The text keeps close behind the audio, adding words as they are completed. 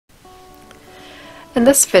In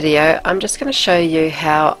this video I'm just going to show you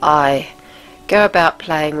how I go about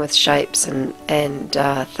playing with shapes and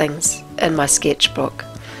things in my sketchbook.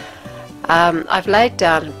 I've laid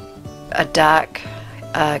down a dark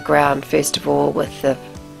ground first of all with the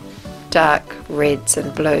dark reds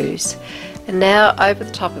and blues, and now over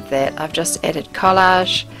the top of that I've just added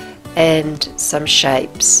collage and some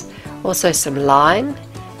shapes, also some line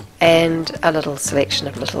and a little selection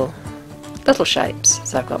of little shapes.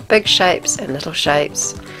 So I've got big shapes and little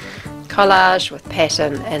shapes, collage with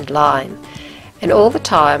pattern and line, and all the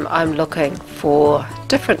time I'm looking for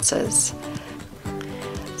differences.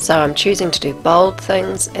 So I'm choosing to do bold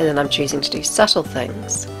things and then I'm choosing to do subtle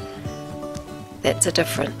things. That's a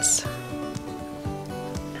difference.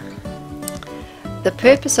 The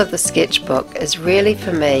purpose of the sketchbook is really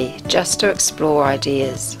for me just to explore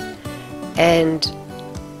ideas and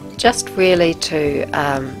just really to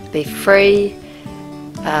be free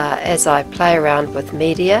as I play around with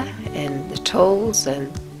media and the tools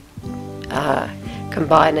and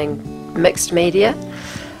combining mixed media,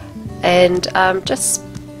 and just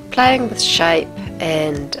playing with shape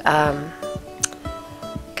and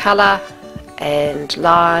colour and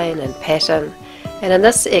line and pattern. And in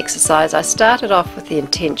this exercise I started off with the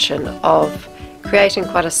intention of creating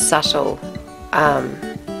quite a subtle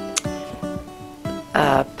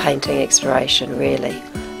painting exploration really.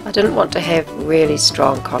 I didn't want to have really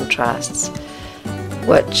strong contrasts,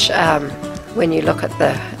 which when you look at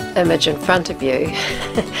the image in front of you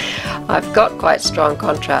I've got quite strong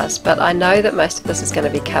contrast, but I know that most of this is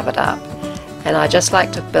going to be covered up, and I just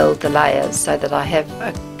like to build the layers so that I have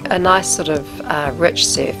a nice sort of rich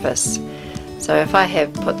surface. So if I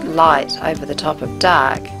have put light over the top of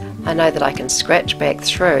dark, I know that I can scratch back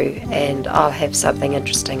through and I'll have something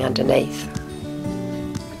interesting underneath.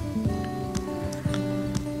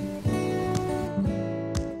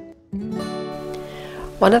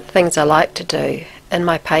 One of the things I like to do in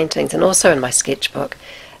my paintings and also in my sketchbook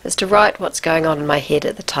is to write what's going on in my head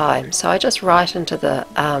at the time. So I just write into the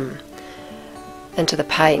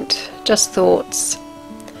paint, just thoughts.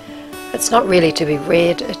 It's not really to be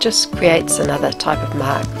read, it just creates another type of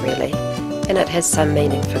mark really, and it has some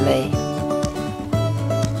meaning for me.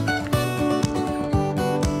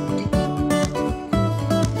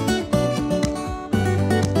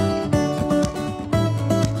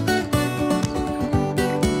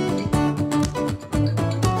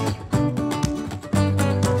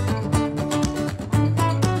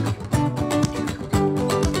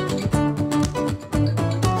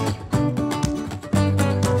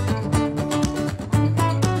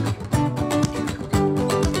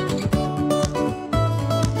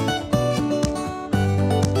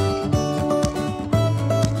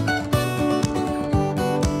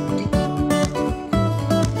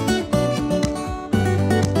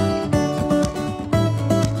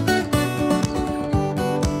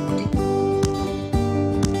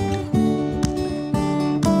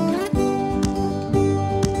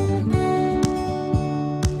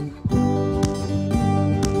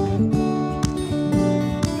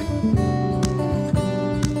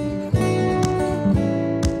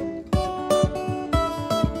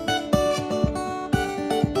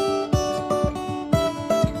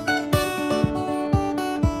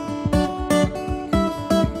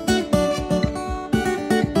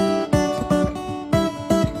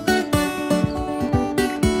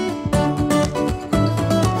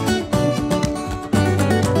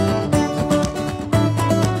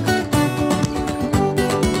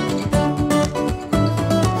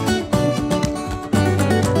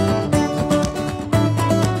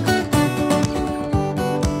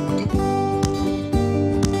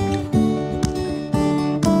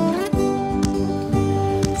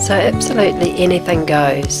 So absolutely anything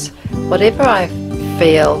goes. Whatever I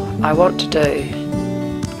feel I want to do,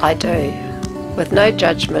 I do. With no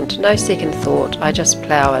judgment, no second thought, I just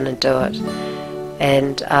plough in and do it.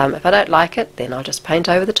 And if I don't like it, then I'll just paint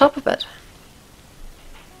over the top of it.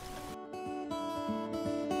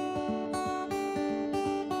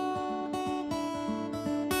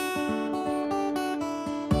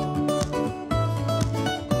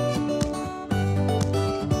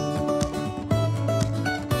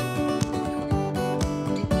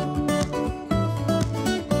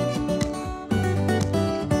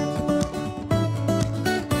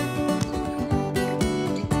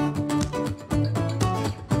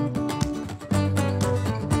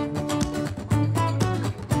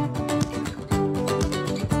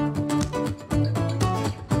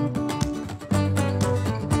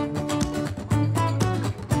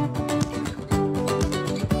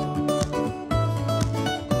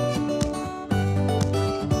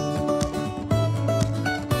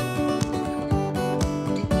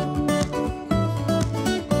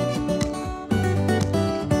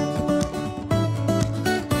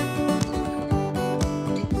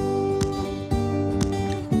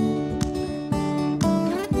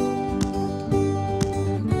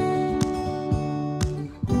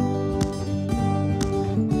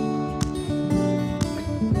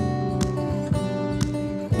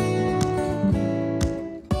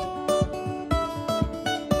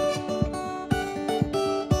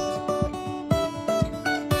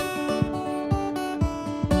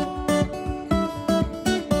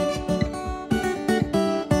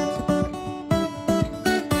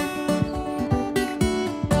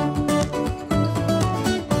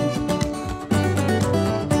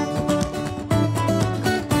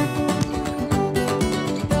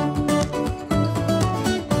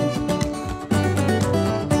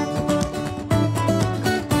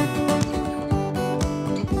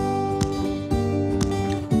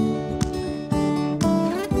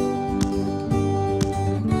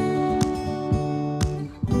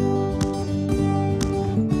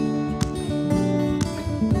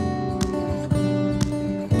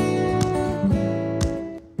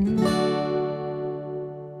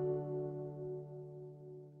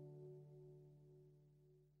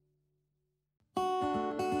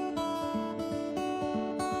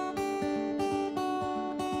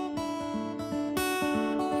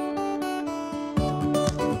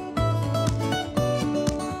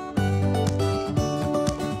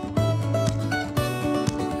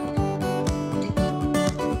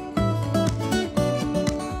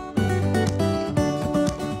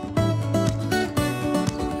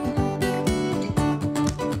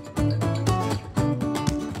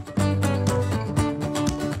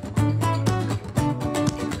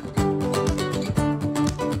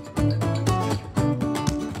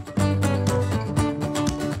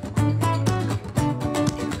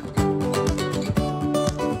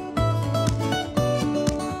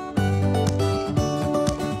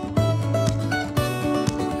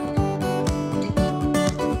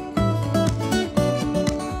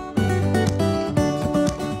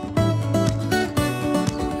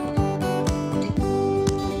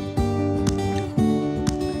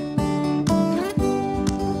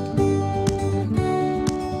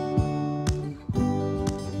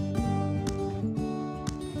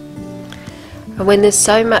 And when there's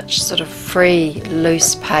so much sort of free,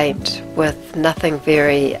 loose paint with nothing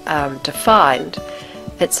very defined,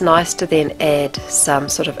 it's nice to then add some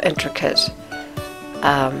sort of intricate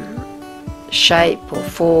shape or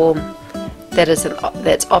form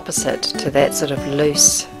that's opposite to that sort of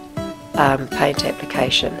loose paint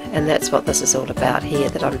application. And that's what this is all about here,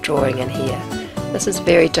 that I'm drawing in here. This is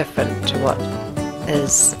very different to what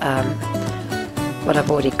I've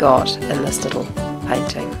already got in this little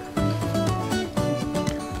painting.